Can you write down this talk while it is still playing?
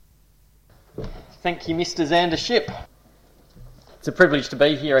Thank you, Mr. Zandership. It's a privilege to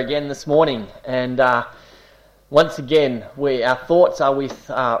be here again this morning, and once again, our thoughts are with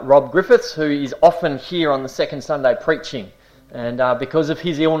Rob Griffiths, who is often here on the second Sunday preaching, and because of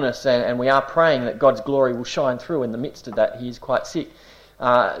his illness, and we are praying that God's glory will shine through in the midst of that. He is quite sick.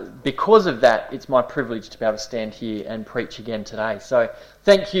 Because of that, it's my privilege to be able to stand here and preach again today. So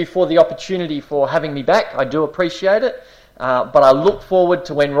thank you for the opportunity for having me back. I do appreciate it. But I look forward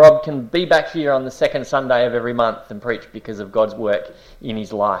to when Rob can be back here on the second Sunday of every month and preach because of God's work in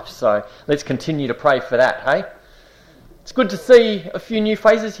his life. So let's continue to pray for that, hey? It's good to see a few new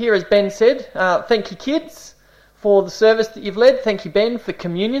faces here, as Ben said. Thank you, kids, for the service that you've led. Thank you, Ben, for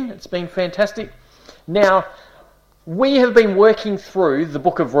communion. It's been fantastic. Now, we have been working through the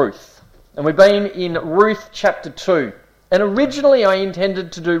book of Ruth, and we've been in Ruth chapter 2. And originally I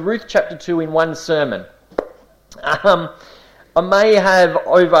intended to do Ruth chapter 2 in one sermon. I may have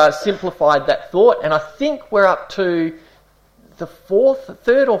oversimplified that thought, and I think we're up to the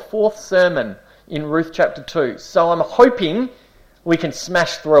third or fourth sermon in Ruth chapter 2. So I'm hoping we can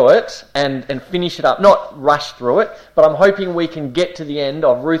smash through it and finish it up. Not rush through it, but I'm hoping we can get to the end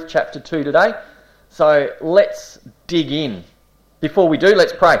of Ruth chapter 2 today. So let's dig in. Before we do,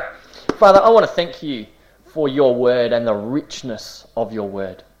 let's pray. Father, I want to thank you for your word and the richness of your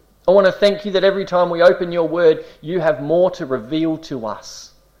word. I want to thank you that every time we open your word, you have more to reveal to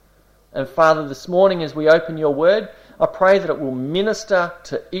us. And Father, this morning as we open your word, I pray that it will minister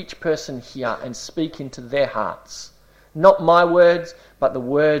to each person here and speak into their hearts. Not my words, but the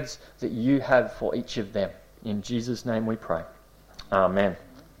words that you have for each of them. In Jesus' name we pray. Amen.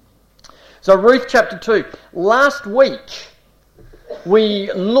 So Ruth chapter 2. Last week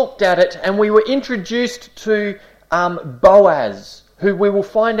we looked at it and we were introduced to Boaz, who we will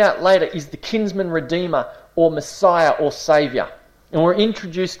find out later is the kinsman redeemer or Messiah or Saviour. And we're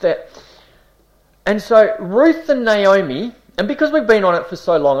introduced that. And so Ruth and Naomi, and because we've been on it for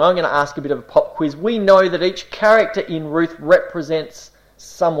so long, I'm going to ask a bit of a pop quiz. We know that each character in Ruth represents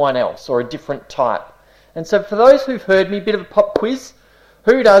someone else or a different type. And so for those who've heard me, a bit of a pop quiz.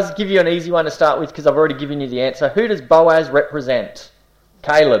 Who does, give you an easy one to start with because I've already given you the answer. Who does Boaz represent?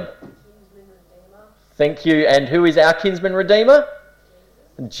 Caleb. Thank you. And who is our kinsman redeemer?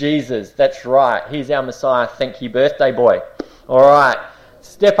 Jesus, that's right. He's our Messiah. Thank you, birthday boy. All right.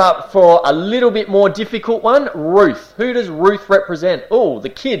 Step up for a little bit more difficult one. Ruth. Who does Ruth represent? Oh, the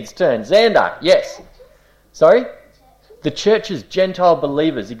kids' turn. Xander. Yes. Sorry? The church's Gentile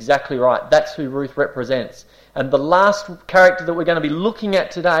believers. Exactly right. That's who Ruth represents. And the last character that we're going to be looking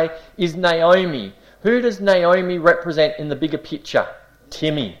at today is Naomi. Who does Naomi represent in the bigger picture?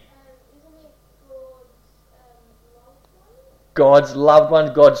 Timmy. God's loved ones,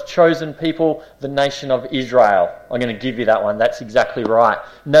 God's chosen people, the nation of Israel. I'm going to give you that one. That's exactly right.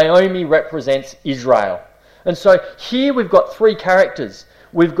 Naomi represents Israel. And so here we've got three characters.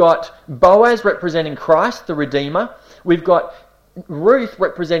 We've got Boaz representing Christ, the Redeemer. We've got Ruth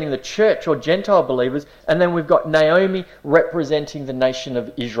representing the church or Gentile believers. And then we've got Naomi representing the nation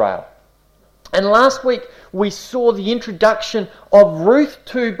of Israel. And last week we saw the introduction of Ruth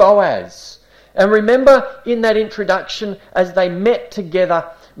to Boaz. And remember in that introduction, as they met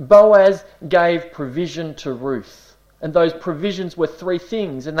together, Boaz gave provision to Ruth. And those provisions were three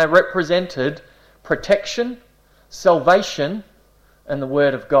things, and they represented protection, salvation, and the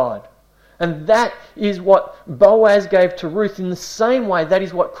word of God. And that is what Boaz gave to Ruth. In the same way, that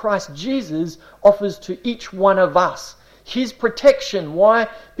is what Christ Jesus offers to each one of us. His protection. Why?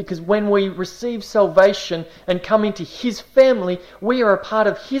 Because when we receive salvation and come into His family, we are a part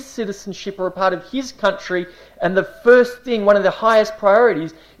of His citizenship or a part of His country. And the first thing, one of the highest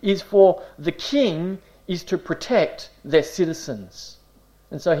priorities, is for the king is to protect their citizens.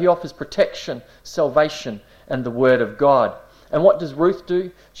 And so He offers protection, salvation, and the word of God. And what does Ruth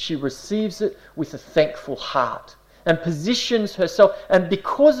do? She receives it with a thankful heart and positions herself, and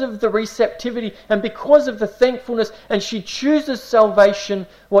because of the receptivity and because of the thankfulness, and she chooses salvation,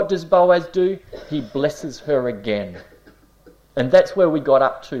 what does Boaz do? He blesses her again. And that's where we got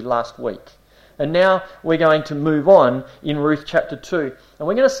up to last week. And now we're going to move on in Ruth chapter 2, and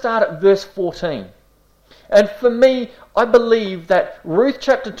we're going to start at verse 14. And for me, I believe that Ruth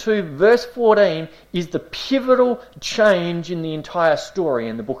chapter 2 verse 14 is the pivotal change in the entire story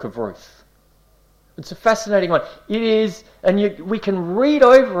in the book of Ruth. It's a fascinating one. It is, and we can read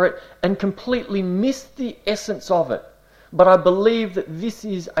over it and completely miss the essence of it. But I believe that this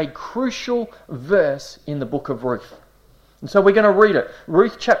is a crucial verse in the book of Ruth. And so we're going to read it.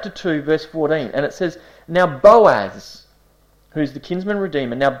 Ruth chapter 2 verse 14. And it says, Now Boaz, who's the kinsman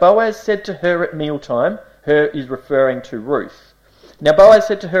redeemer, now Boaz said to her at mealtime, her is referring to Ruth, Now Boaz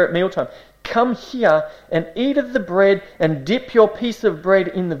said to her at mealtime, "Come here and eat of the bread and dip your piece of bread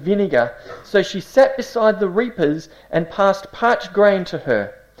in the vinegar." So she sat beside the reapers and passed parched grain to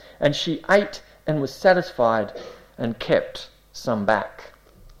her. And she ate and was satisfied and kept some back.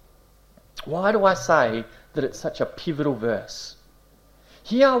 Why do I say that it's such a pivotal verse?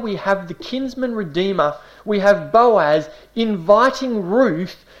 Here we have the kinsman redeemer, we have Boaz inviting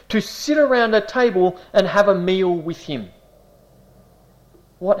Ruth to sit around a table and have a meal with him.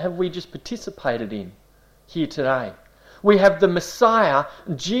 What have we just participated in here today? We have the Messiah,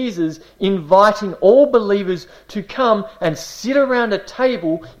 Jesus, inviting all believers to come and sit around a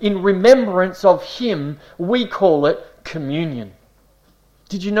table in remembrance of him. We call it communion.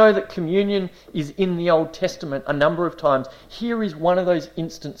 Did you know that communion is in the Old Testament a number of times? Here is one of those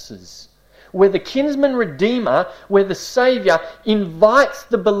instances where the kinsman redeemer, where the Saviour invites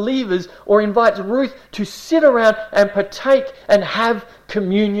the believers or invites Ruth to sit around and partake and have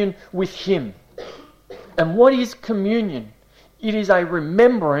communion with him. And what is communion? It is a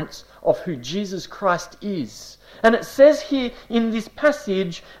remembrance of who Jesus Christ is. And it says here in this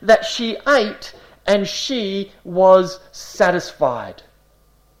passage that she ate and she was satisfied.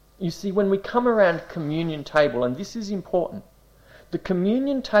 You see, when we come around communion table, and this is important, the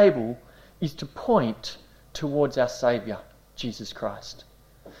communion table is to point towards our Saviour, Jesus Christ.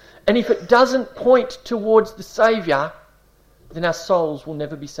 And if it doesn't point towards the Saviour, then our souls will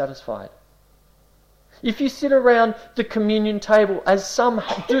never be satisfied. If you sit around the communion table, as some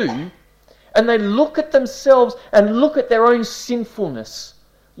do, and they look at themselves and look at their own sinfulness,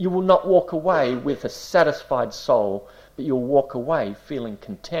 you will not walk away with a satisfied soul, but you'll walk away feeling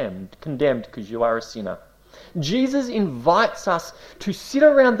condemned because you are a sinner. Jesus invites us to sit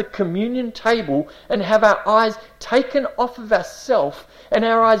around the communion table and have our eyes taken off of ourselves and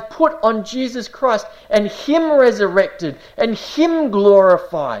our eyes put on Jesus Christ and him resurrected and him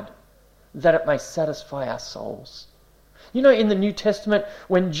glorified, that it may satisfy our souls. You know, in the New Testament,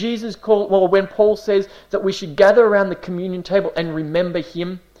 when when Paul says that we should gather around the communion table and remember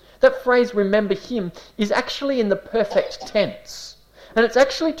him, that phrase, remember him, is actually in the perfect tense. And it's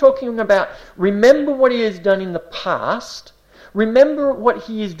actually talking about remember what he has done in the past, remember what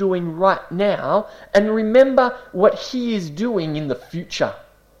he is doing right now, and remember what he is doing in the future.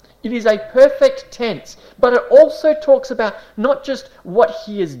 It is a perfect tense, but it also talks about not just what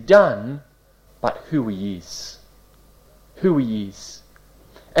he has done, but who he is. Who he is.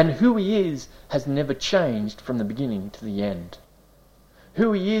 And who he is has never changed from the beginning to the end.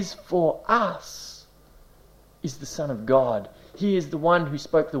 Who he is for us is the Son of God. He is the one who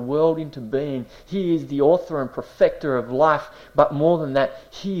spoke the world into being. He is the author and perfecter of life. But more than that,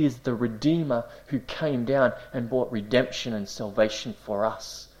 he is the Redeemer who came down and brought redemption and salvation for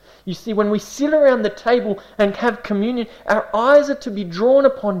us. You see, when we sit around the table and have communion, our eyes are to be drawn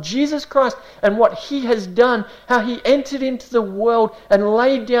upon Jesus Christ and what he has done, how he entered into the world and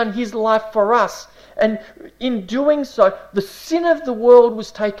laid down his life for us. And in doing so, the sin of the world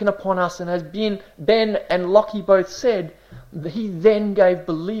was taken upon us, and as Ben and Lockie both said, he then gave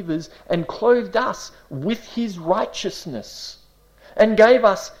believers and clothed us with his righteousness and gave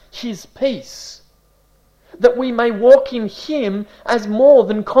us his peace, that we may walk in him as more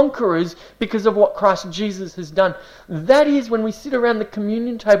than conquerors because of what Christ Jesus has done. That is, when we sit around the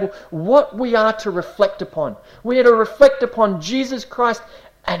communion table, what we are to reflect upon. We are to reflect upon Jesus Christ,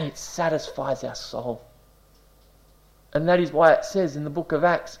 and it satisfies our soul. And that is why it says in the book of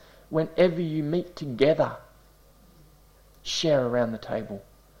Acts, whenever you meet together, share around the table.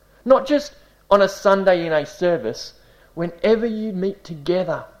 Not just on a Sunday in a service. Whenever you meet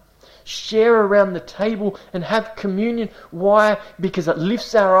together, share around the table and have communion. Why? Because it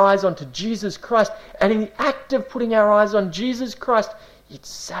lifts our eyes onto Jesus Christ. And in the act of putting our eyes on Jesus Christ, it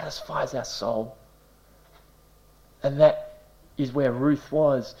satisfies our soul. And that is where Ruth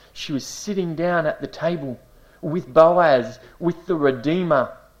was. She was sitting down at the table with Boaz, with the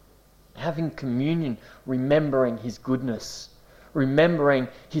Redeemer, having communion, remembering his goodness, remembering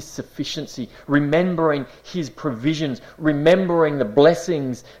his sufficiency, remembering his provisions, remembering the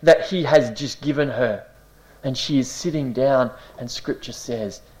blessings that he has just given her. And she is sitting down, and Scripture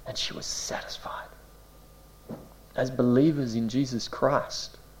says, and she was satisfied. As believers in Jesus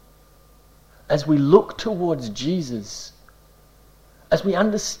Christ, as we look towards Jesus, as we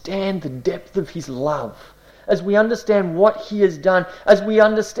understand the depth of his love, as we understand what he has done, as we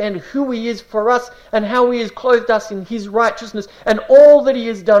understand who he is for us and how he has clothed us in his righteousness and all that he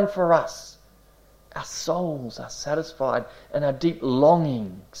has done for us, our souls are satisfied and our deep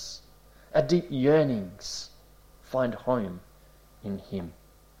longings, our deep yearnings find home in him.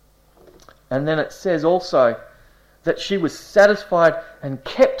 And then it says also that she was satisfied and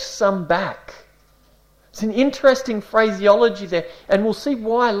kept some back. It's an interesting phraseology there, and we'll see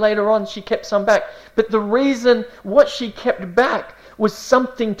why later on she kept some back. But the reason what she kept back was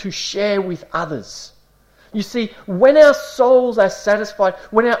something to share with others. You see, when our souls are satisfied,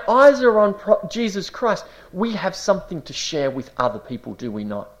 when our eyes are on Jesus Christ, we have something to share with other people, do we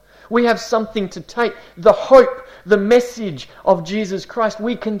not? We have something to take. The hope, the message of Jesus Christ,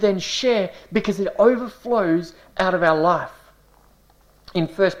 we can then share because it overflows out of our life. In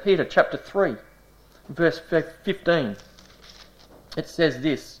 1 Peter chapter 3, verse 15, it says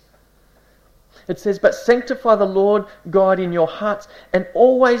this. It says, "But sanctify the Lord God in your hearts, and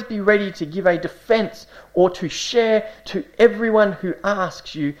always be ready to give a defense or to share to everyone who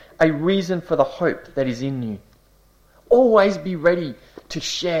asks you a reason for the hope that is in you." Always be ready to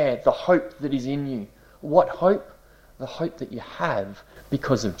share the hope that is in you. What hope? The hope that you have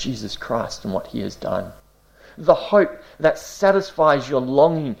because of Jesus Christ and what He has done. The hope that satisfies your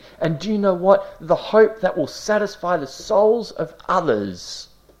longing. And do you know what? The hope that will satisfy the souls of others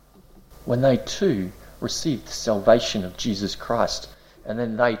when they too receive the salvation of Jesus Christ. And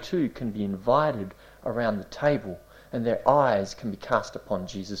then they too can be invited around the table and their eyes can be cast upon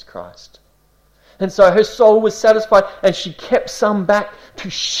Jesus Christ. And so her soul was satisfied and she kept some back to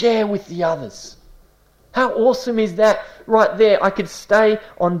share with the others. How awesome is that right there? I could stay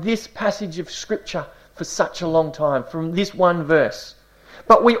on this passage of Scripture for such a long time, from this one verse.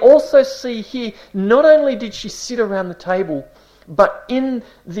 But we also see here, not only did she sit around the table, but in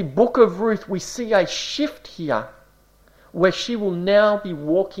the book of Ruth we see a shift here where she will now be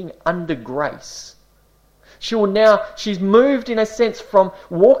walking under grace. She's moved in a sense from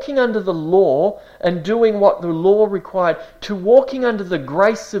walking under the law and doing what the law required to walking under the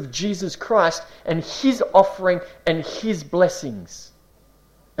grace of Jesus Christ and His offering and His blessings.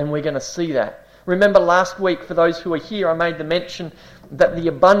 And we're going to see that. Remember last week, for those who are here, I made the mention that the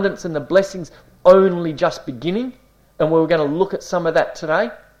abundance and the blessings only just beginning, and we were going to look at some of that today.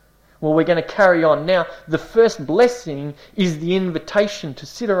 Well, we're going to carry on now. The first blessing is the invitation to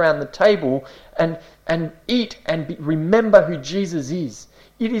sit around the table and eat and remember who Jesus is.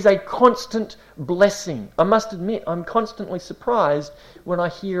 It is a constant blessing. I must admit, I'm constantly surprised when I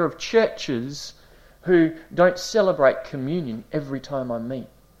hear of churches who don't celebrate communion every time I meet.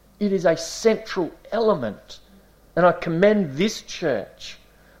 It is a central element. And I commend this church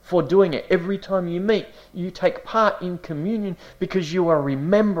for doing it. Every time you meet, you take part in communion because you are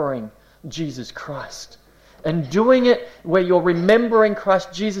remembering Jesus Christ. And doing it where you're remembering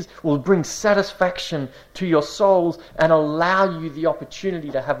Christ Jesus will bring satisfaction to your souls and allow you the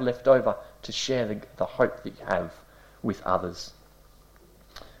opportunity to have left over to share the hope that you have with others.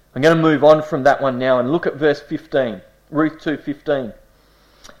 I'm going to move on from that one now and look at verse 15. Ruth 2:15.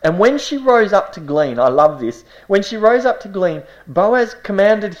 "And when she rose up to glean," I love this, "when she rose up to glean, Boaz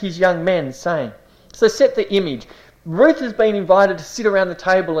commanded his young men, saying," so set the image. Ruth has been invited to sit around the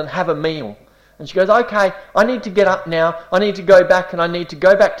table and have a meal. And she goes, okay, I need to get up now. I need to go back and I need to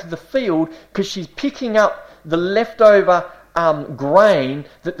go back to the field because she's picking up the leftover grain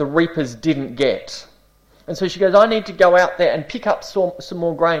that the reapers didn't get. And so she goes, I need to go out there and pick up some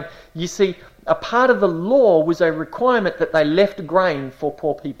more grain. You see, a part of the law was a requirement that they left grain for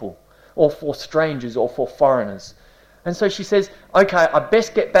poor people or for strangers or for foreigners. And so she says, okay, I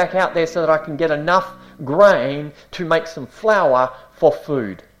best get back out there so that I can get enough grain to make some flour for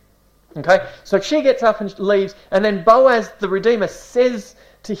food. Okay, so she gets up and leaves, and then Boaz, the Redeemer, says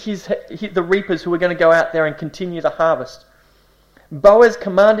to the reapers who are going to go out there and continue the harvest, Boaz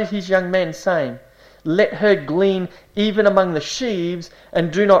commanded his young men, saying, let her glean even among the sheaves,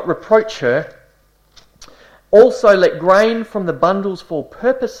 and do not reproach her. Also let grain from the bundles fall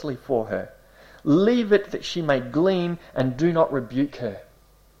purposely for her. Leave it that she may glean, and do not rebuke her.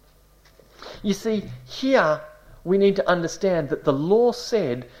 You see, here we need to understand that the law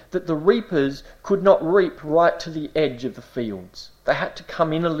said that the reapers could not reap right to the edge of the fields. They had to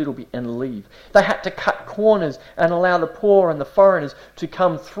come in a little bit and leave. They had to cut corners and allow the poor and the foreigners to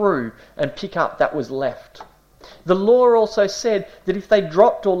come through and pick up that was left. The law also said that if they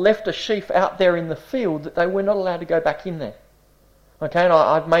dropped or left a sheaf out there in the field, that they were not allowed to go back in there. Okay, and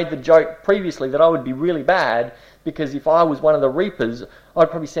I've made the joke previously that I would be really bad because if I was one of the reapers,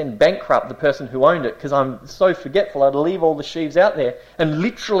 I'd probably send bankrupt the person who owned it because I'm so forgetful. I'd leave all the sheaves out there and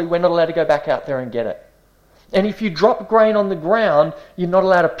literally we're not allowed to go back out there and get it. And if you drop grain on the ground, you're not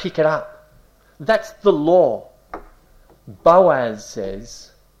allowed to pick it up. That's the law. Boaz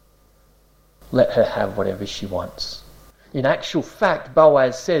says, let her have whatever she wants. In actual fact,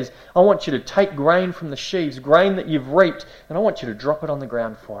 Boaz says, I want you to take grain from the sheaves, grain that you've reaped, and I want you to drop it on the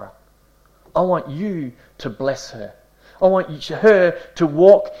ground for her. I want you to bless her. I want her to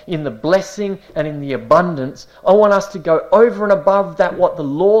walk in the blessing and in the abundance. I want us to go over and above that what the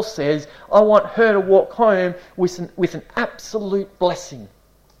law says. I want her to walk home with an absolute blessing.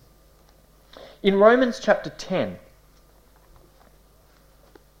 In Romans chapter 10,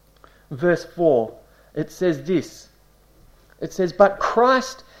 verse 4, it says this. It says, but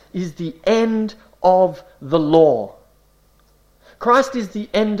Christ is the end of the law. Christ is the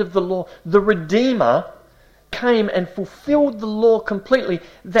end of the law. The Redeemer came and fulfilled the law completely,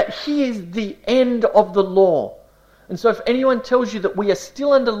 that he is the end of the law. And so if anyone tells you that we are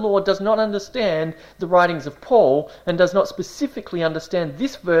still under law, does not understand the writings of Paul, and does not specifically understand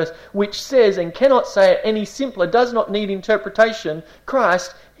this verse, which says, and cannot say it any simpler, does not need interpretation,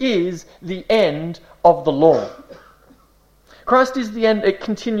 Christ is the end of the law. Christ is the end, it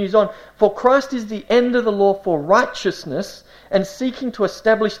continues on, for Christ is the end of the law for righteousness, and seeking to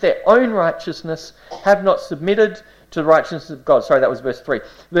establish their own righteousness, have not submitted to the righteousness of God. Sorry, that was verse 3.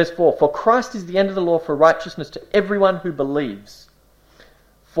 Verse 4, for Christ is the end of the law for righteousness to everyone who believes.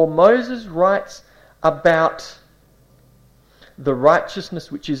 For Moses writes about the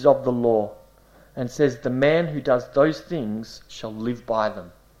righteousness which is of the law, and says, the man who does those things shall live by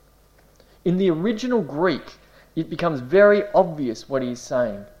them. In the original Greek, it becomes very obvious what he is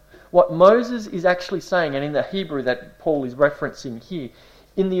saying. What Moses is actually saying, and in the Hebrew that Paul is referencing here,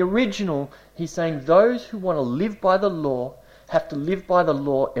 in the original, he's saying those who want to live by the law have to live by the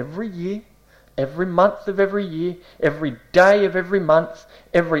law every year, every month of every year, every day of every month,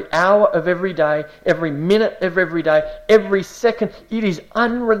 every hour of every day, every minute of every day, every second. It is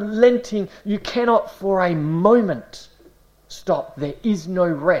unrelenting. You cannot for a moment stop. There is no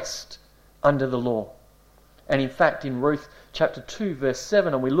rest under the law. And in fact, in Ruth chapter 2, verse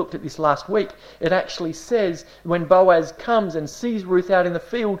 7, and we looked at this last week, it actually says when Boaz comes and sees Ruth out in the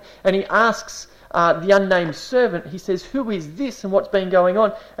field, and he asks the unnamed servant, he says, who is this and what's been going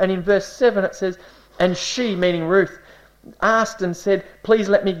on? And in verse 7 it says, and she, meaning Ruth, asked and said, please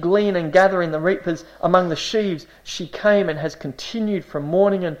let me glean and gather in the reapers among the sheaves. She came and has continued from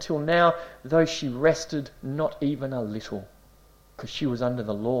morning until now, though she rested not even a little, because she was under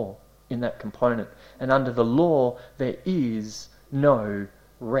the law in that component. And under the law, there is no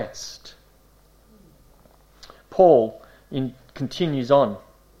rest. Paul continues on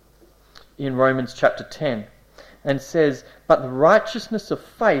in Romans chapter 10 and says, but the righteousness of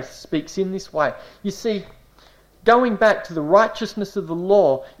faith speaks in this way. You see, going back to the righteousness of the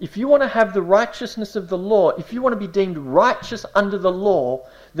law, if you want to have the righteousness of the law, if you want to be deemed righteous under the law,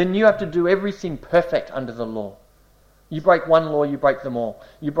 then you have to do everything perfect under the law. You break one law, you break them all.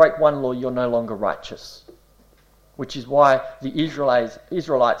 You break one law, you're no longer righteous. Which is why the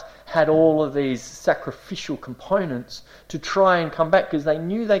Israelites had all of these sacrificial components to try and come back, because they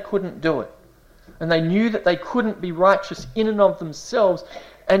knew they couldn't do it. And they knew that they couldn't be righteous in and of themselves.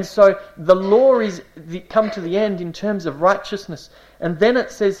 And so the law is come to the end in terms of righteousness. And then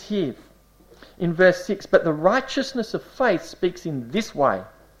it says here in verse 6, but the righteousness of faith speaks in this way.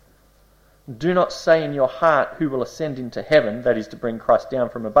 Do not say in your heart who will ascend into heaven, that is to bring Christ down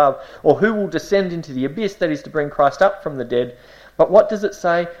from above, or who will descend into the abyss, that is to bring Christ up from the dead. But what does it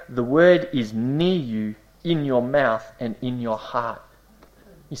say? The word is near you, in your mouth and in your heart.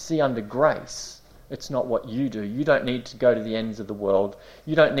 You see, under grace, it's not what you do. You don't need to go to the ends of the world.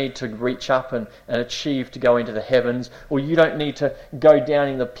 You don't need to reach up and achieve to go into the heavens, or you don't need to go down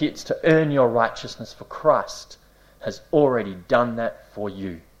in the pits to earn your righteousness, for Christ has already done that for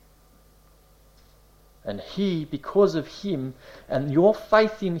you. And he, because of him and your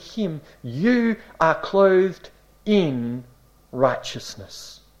faith in him, you are clothed in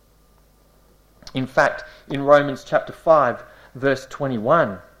righteousness. In fact, in Romans chapter 5, verse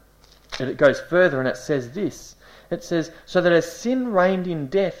 21, it goes further and it says this. It says, so that as sin reigned in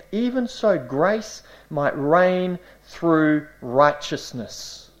death, even so grace might reign through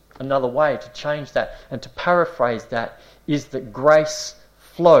righteousness. Another way to change that and to paraphrase that is that grace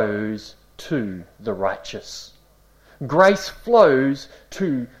flows to the righteous. Grace flows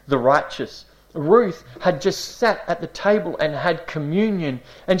to the righteous. Ruth had just sat at the table and had communion,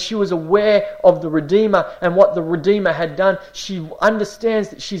 and she was aware of the Redeemer and what the Redeemer had done. She understands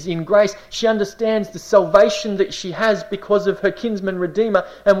that she's in grace. She understands the salvation that she has because of her kinsman Redeemer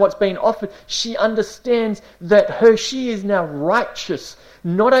and what's been offered. She understands that she is now righteous.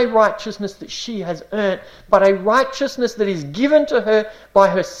 Not a righteousness that she has earned, but a righteousness that is given to her by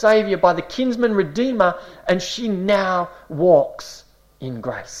her Saviour, by the kinsman Redeemer, and she now walks in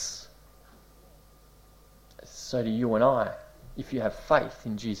grace. So do you and I, if you have faith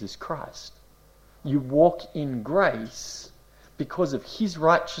in Jesus Christ. You walk in grace because of his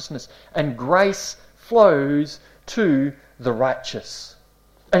righteousness, and grace flows to the righteous.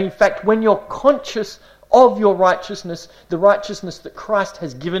 And in fact, when you're conscious of your righteousness, the righteousness that Christ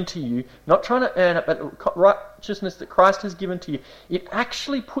has given to you, not trying to earn it, but the righteousness that Christ has given to you, it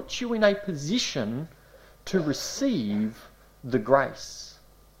actually puts you in a position to receive the grace.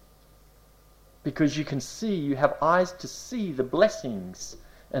 Because you can see, you have eyes to see the blessings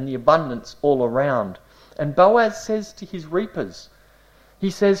and the abundance all around. And Boaz says to his reapers, he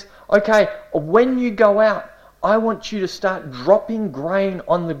says, okay, when you go out, I want you to start dropping grain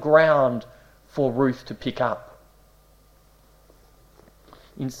on the ground for Ruth to pick up.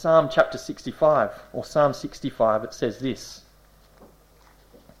 In Psalm chapter 65, or Psalm 65, it says this.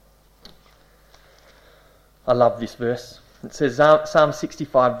 I love this verse. It says Psalm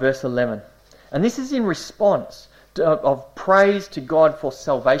 65, verse 11. And this is in response of praise to God for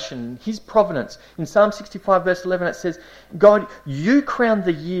salvation, his providence. In Psalm 65, verse 11, it says, God, you crown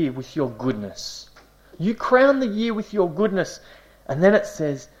the year with your goodness. You crown the year with your goodness. And then it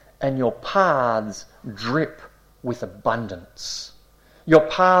says, and your paths drip with abundance. Your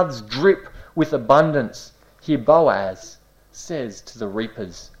paths drip with abundance. Here Boaz says to the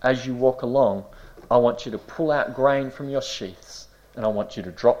reapers, as you walk along, I want you to pull out grain from your sheaths, and I want you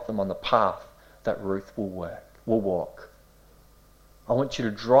to drop them on the path that Ruth will walk. I want you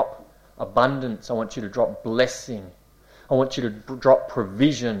to drop abundance. I want you to drop blessing. I want you to drop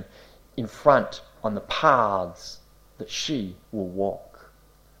provision in front on the paths that she will walk,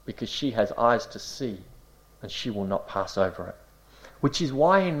 because she has eyes to see and she will not pass over it. Which is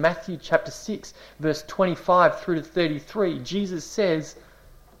why in Matthew chapter 6, verse 25 through to 33, Jesus says,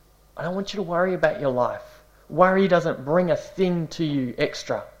 I don't want you to worry about your life. Worry doesn't bring a thing to you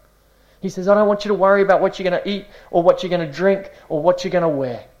extra. He says, I don't want you to worry about what you're going to eat or what you're going to drink or what you're going to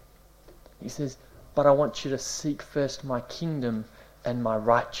wear. He says, but I want you to seek first my kingdom and my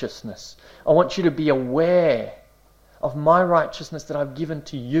righteousness. I want you to be aware of my righteousness that I've given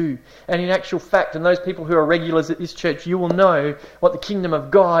to you. And in actual fact, and those people who are regulars at this church, you will know what the kingdom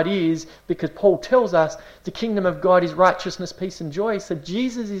of God is, because Paul tells us the kingdom of God is righteousness, peace and joy. So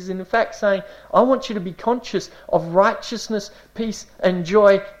Jesus is in fact saying, I want you to be conscious of righteousness, peace and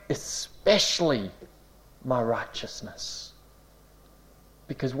joy, especially my righteousness.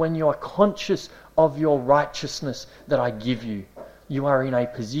 Because when you are conscious of your righteousness that I give you, you are in a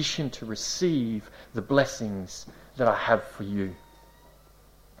position to receive the blessings that I have for you.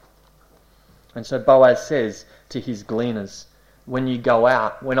 And so Boaz says to his gleaners, when you go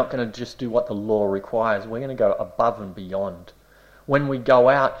out, we're not going to just do what the law requires. We're going to go above and beyond. When we go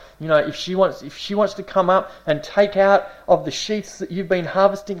out, if she wants to come up and take out of the sheaths that you've been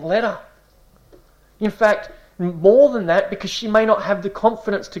harvesting, let her. In fact, more than that, because she may not have the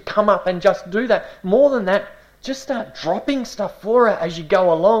confidence to come up and just do that, more than that, just start dropping stuff for her as you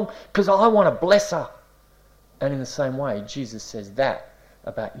go along, because I want to bless her. And in the same way, Jesus says that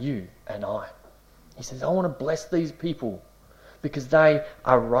about you and I. He says, I want to bless these people because they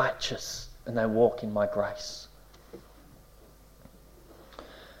are righteous and they walk in my grace.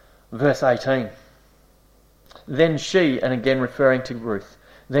 Verse 18. Then she, and again referring to Ruth,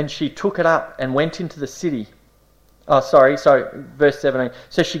 then she took it up and went into the city. Verse 17.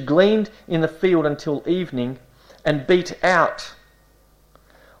 So she gleaned in the field until evening and beat out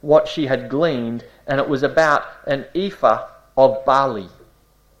what she had gleaned, and it was about an ephah of barley.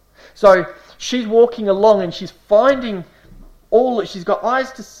 So she's walking along and she's finding all that she's got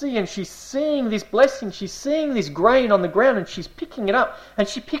eyes to see, and she's seeing this blessing, she's seeing this grain on the ground, and she's picking it up, and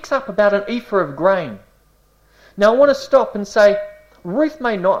she picks up about an ephah of grain. Now I want to stop and say, Ruth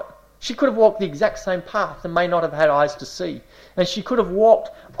may not. She could have walked the exact same path and may not have had eyes to see. And she could have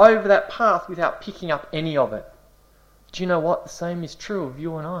walked over that path without picking up any of it. Do you know what? The same is true of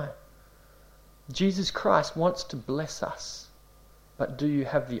you and I. Jesus Christ wants to bless us. But do you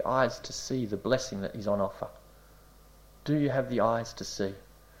have the eyes to see the blessing that is on offer? Do you have the eyes to see?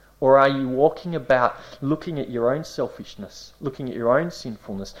 Or are you walking about looking at your own selfishness, looking at your own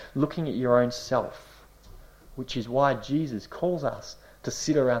sinfulness, looking at your own self? Which is why Jesus calls us to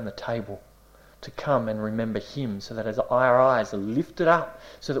sit around the table, to come and remember him, so that as our eyes are lifted up,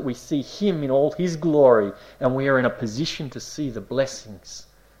 so that we see him in all his glory, and we are in a position to see the blessings.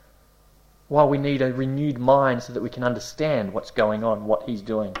 While we need a renewed mind so that we can understand what's going on, what he's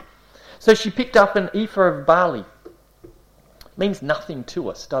doing. So she picked up an ephah of barley. Means nothing to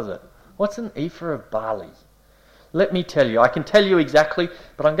us, does it? What's an ephah of barley? Let me tell you. I can tell you exactly,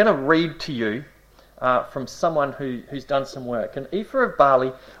 but I'm going to read to you from someone who's done some work. An ephah of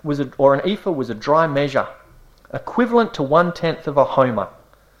barley an ephah was a dry measure, equivalent to 1/10 of a homer.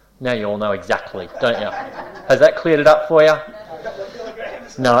 Now you all know exactly, don't you? Has that cleared it up for you?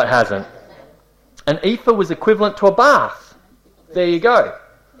 No, it hasn't. An ephah was equivalent to a bath. There you go.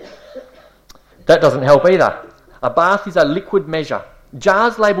 That doesn't help either. A bath is a liquid measure.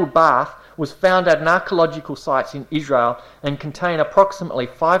 Jars labelled bath was found at archaeological sites in Israel and contain approximately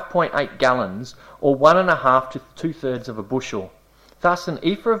 5.8 gallons or 1.5 to 2/3 of a bushel. Thus, an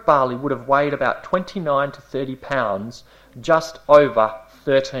ephah of barley would have weighed about 29 to 30 pounds, just over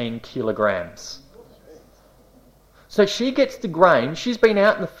 13 kilograms. So she gets the grain. She's been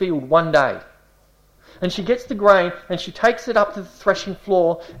out in the field one day. And she gets the grain and she takes it up to the threshing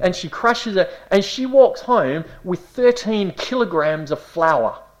floor and she crushes it and she walks home with 13 kilograms of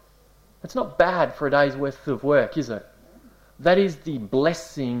flour. It's not bad for a day's worth of work, is it? That is the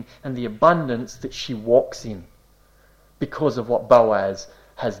blessing and the abundance that she walks in because of what Boaz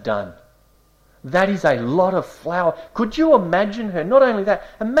has done. That is a lot of flour. Could you imagine her? Not only that,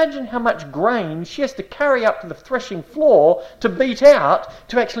 imagine how much grain she has to carry up to the threshing floor to beat out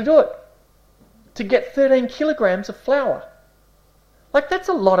to actually do it. To get 13 kilograms of flour. Like, that's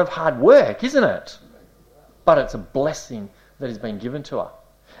a lot of hard work, isn't it? But it's a blessing that has been given to her.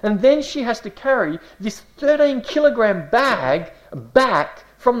 And then she has to carry this 13 kilogram bag back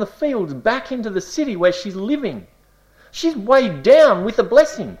from the fields back into the city where she's living. She's weighed down with the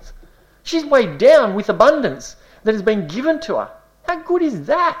blessings. She's weighed down with abundance that has been given to her. How good is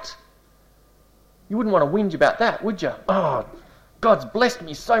that? You wouldn't want to whinge about that, would you? Oh, God's blessed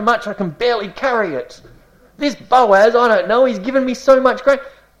me so much I can barely carry it. This Boaz, I don't know, he's given me so much grain.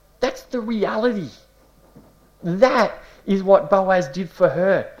 That's the reality. That is what Boaz did for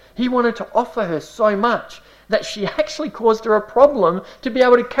her. He wanted to offer her so much that she actually caused her a problem to be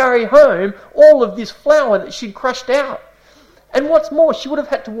able to carry home all of this flour that she'd crushed out. And what's more, she would have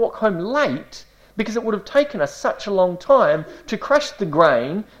had to walk home late because it would have taken her such a long time to crush the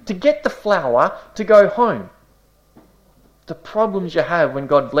grain, to get the flour, to go home. The problems you have when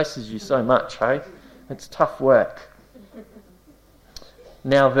God blesses you so much, hey? It's tough work.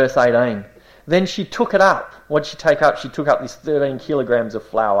 Now verse 18. Then she took it up. What did she take up? She took up this 13 kilograms of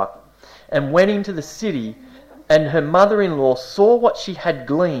flour and went into the city, and her mother-in-law saw what she had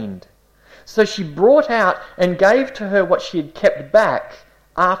gleaned. So she brought out and gave to her what she had kept back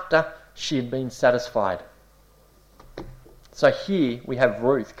after she had been satisfied. So here we have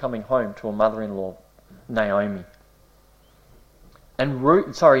Ruth coming home to her mother-in-law, Naomi. And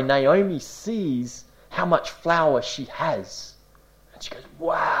Naomi sees how much flour she has. And she goes,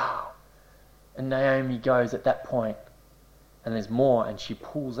 wow. And Naomi goes at that point, and there's more, and she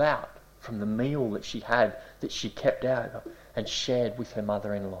pulls out from the meal that she had, that she kept out and shared with her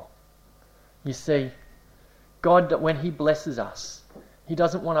mother-in-law. You see, God, when He blesses us, He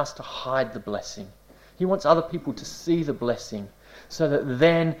doesn't want us to hide the blessing. He wants other people to see the blessing so that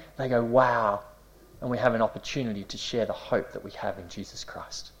then they go, wow, and we have an opportunity to share the hope that we have in Jesus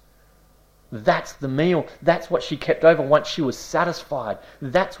Christ. That's the meal. That's what she kept over once she was satisfied.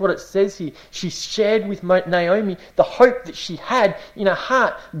 That's what it says here. She shared with Naomi the hope that she had in her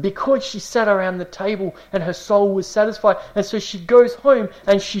heart because she sat around the table and her soul was satisfied. And so she goes home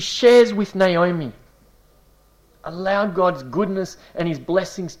and she shares with Naomi. Allow God's goodness and His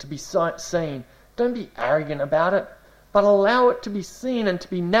blessings to be seen. Don't be arrogant about it, but allow it to be seen and to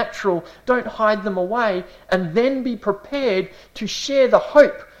be natural. Don't hide them away, and then be prepared to share the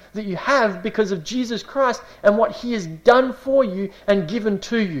hope that you have because of Jesus Christ and what He has done for you and given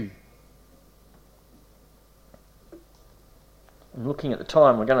to you. I'm looking at the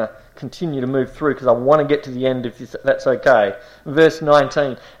time. We're going to continue to move through because I want to get to the end if that's okay. Verse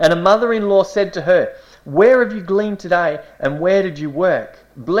 19. And her mother-in-law said to her, "Where have you gleaned today, and where did you work?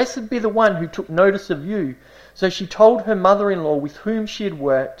 Blessed be the one who took notice of you." So she told her mother-in-law with whom she had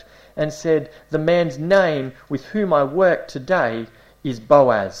worked and said, "The man's name with whom I work today is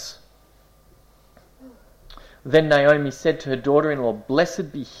Boaz." Then Naomi said to her daughter-in-law,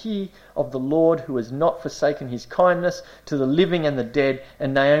 "Blessed be he of the Lord who has not forsaken his kindness to the living and the dead."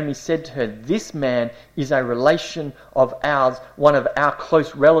 And Naomi said to her, "This man is a relation of ours, one of our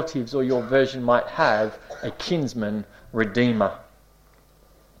close relatives," or your version might have, a kinsman redeemer.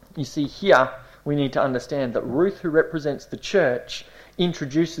 You see, here we need to understand that Ruth, who represents the church,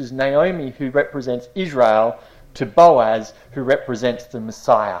 introduces Naomi, who represents Israel, to Boaz, who represents the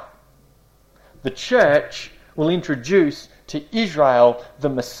Messiah. The church will introduce to Israel the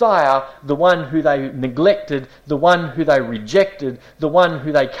Messiah, the one who they neglected, the one who they rejected, the one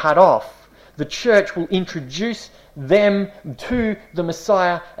who they cut off. The church will introduce them to the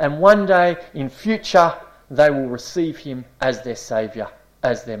Messiah, and one day in future they will receive him as their Saviour,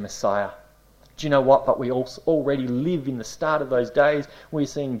 as their Messiah. Do you know what? But we also already live in the start of those days. We're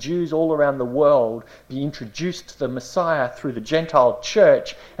seeing Jews all around the world be introduced to the Messiah through the Gentile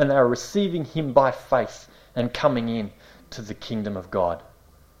church, and they are receiving him by faith and coming in to the kingdom of God.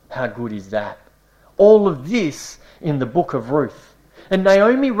 How good is that? All of this in the book of Ruth. And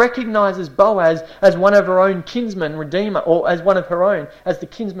Naomi recognizes Boaz as one of her own kinsman redeemer, or as one of her own, as the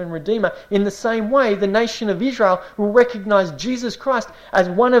kinsman redeemer. In the same way, the nation of Israel will recognize Jesus Christ as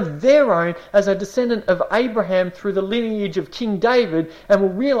one of their own, as a descendant of Abraham through the lineage of King David, and will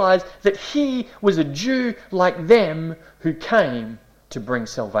realize that he was a Jew like them who came to bring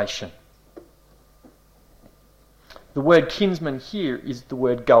salvation. The word kinsman here is the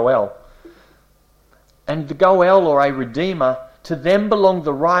word goel. And the goel, or a redeemer, to them belonged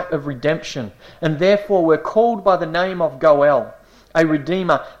the right of redemption, and therefore were called by the name of Goel, a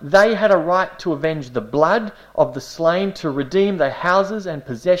redeemer. They had a right to avenge the blood of the slain, to redeem their houses and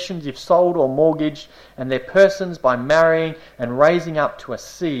possessions if sold or mortgaged, and their persons by marrying and raising up to a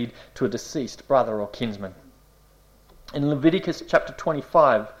seed to a deceased brother or kinsman. In Leviticus chapter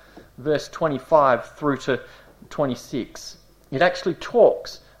 25, verse 25 through to 26, it actually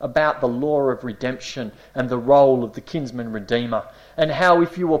talks about the law of redemption and the role of the kinsman redeemer, and how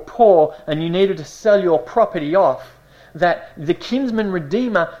if you were poor and you needed to sell your property off, that the kinsman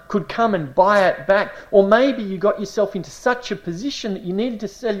redeemer could come and buy it back. Or maybe you got yourself into such a position that you needed to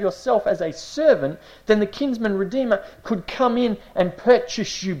sell yourself as a servant, then the kinsman redeemer could come in and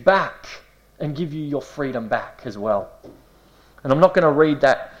purchase you back and give you your freedom back as well. And I'm not going to read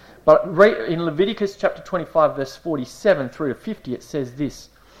that, but in Leviticus chapter 25 verse 47 through to 50 it says this: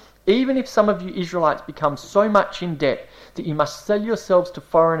 "Even if some of you Israelites become so much in debt that you must sell yourselves to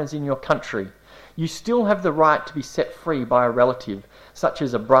foreigners in your country, you still have the right to be set free by a relative, such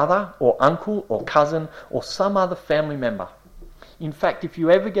as a brother or uncle or cousin or some other family member. In fact, if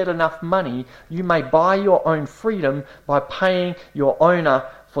you ever get enough money, you may buy your own freedom by paying your owner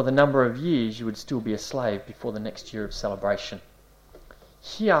for the number of years you would still be a slave before the next year of celebration."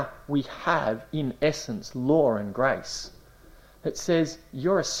 Here we have, in essence, law and grace. It says,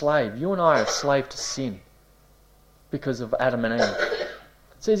 you're a slave. You and I are a slave to sin because of Adam and Eve. It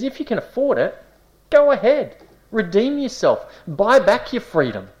says, if you can afford it, go ahead. Redeem yourself. Buy back your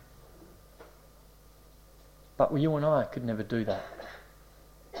freedom. But you and I could never do that.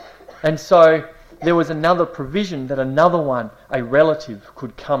 And so there was another provision that another one, a relative,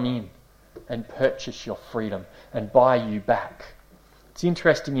 could come in and purchase your freedom and buy you back. It's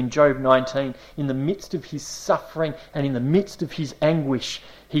interesting, in Job 19, in the midst of his suffering and in the midst of his anguish,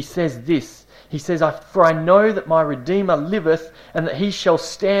 he says this. He says, "For I know that my Redeemer liveth, and that he shall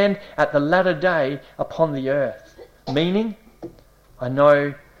stand at the latter day upon the earth." Meaning, I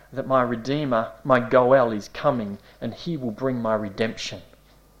know that my Redeemer, my Goel, is coming, and he will bring my redemption.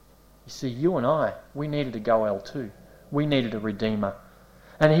 You see, you and I, we needed a Goel too. We needed a Redeemer.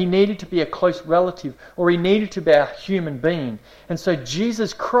 And he needed to be a close relative, or he needed to be a human being. And so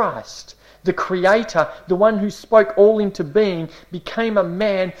Jesus Christ, the Creator, the one who spoke all into being, became a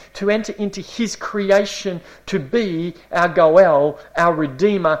man to enter into his creation, to be our Goel, our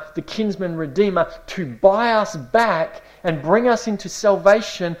Redeemer, the kinsman Redeemer, to buy us back and bring us into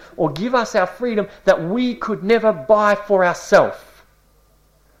salvation, or give us our freedom that we could never buy for ourselves.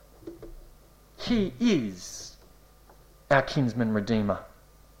 He is our kinsman Redeemer.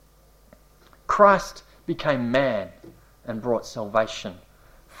 Christ became man and brought salvation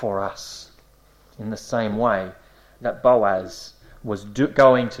for us in the same way that Boaz was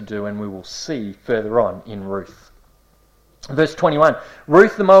going to do, and we will see further on in Ruth. Verse 21,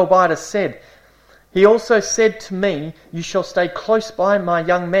 Ruth the Moabitess said, "He also said to me, you shall stay close by my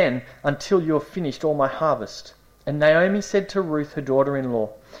young men until you have finished all my harvest." And Naomi said to Ruth, her daughter-in-law,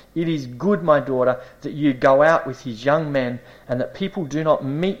 "It is good, my daughter, that you go out with his young men, and that people do not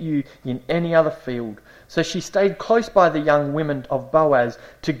meet you in any other field." So she stayed close by the young women of Boaz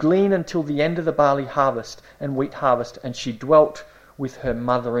to glean until the end of the barley harvest and wheat harvest, and she dwelt with her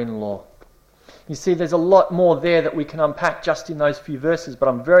mother-in-law. You see, there's a lot more there that we can unpack just in those few verses, but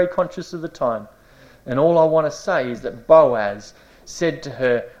I'm very conscious of the time. And all I want to say is that Boaz said to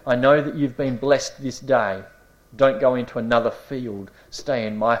her, "I know that you've been blessed this day. Don't go into another field. Stay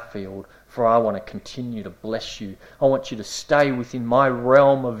in my field, for I want to continue to bless you. I want you to stay within my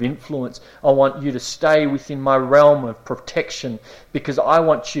realm of influence. I want you to stay within my realm of protection, because I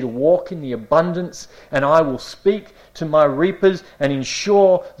want you to walk in the abundance, and I will speak to my reapers and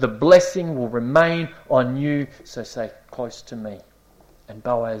ensure the blessing will remain on you. So stay close to me." And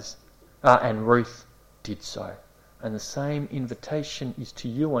and Ruth did so. And the same invitation is to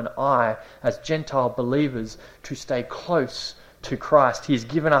you and I as Gentile believers, to stay close to Christ. He has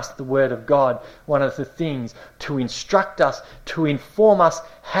given us the Word of God, one of the things to instruct us, to inform us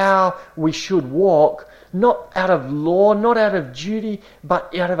how we should walk, not out of law, not out of duty,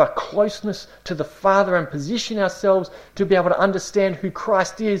 but out of a closeness to the Father, and position ourselves to be able to understand who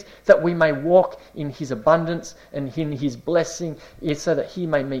Christ is, that we may walk in His abundance and in His blessing, so that He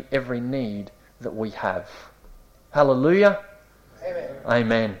may meet every need that we have. Hallelujah. Amen.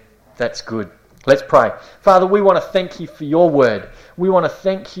 Amen. That's good. Let's pray. Father, we want to thank You for Your Word. We want to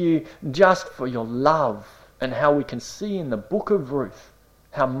thank You just for Your love, and how we can see in the book of Ruth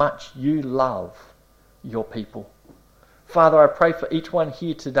how much You love Your people. Father, I pray for each one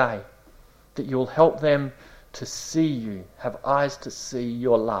here today that You'll help them to see You, have eyes to see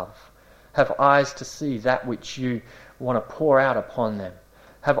Your love, have eyes to see that which You want to pour out upon them,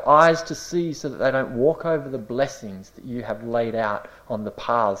 have eyes to see so that they don't walk over the blessings that You have laid out on the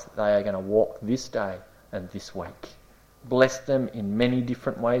paths that they are going to walk this day and this week. Bless them in many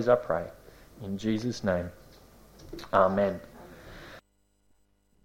different ways, I pray. In Jesus' name, amen.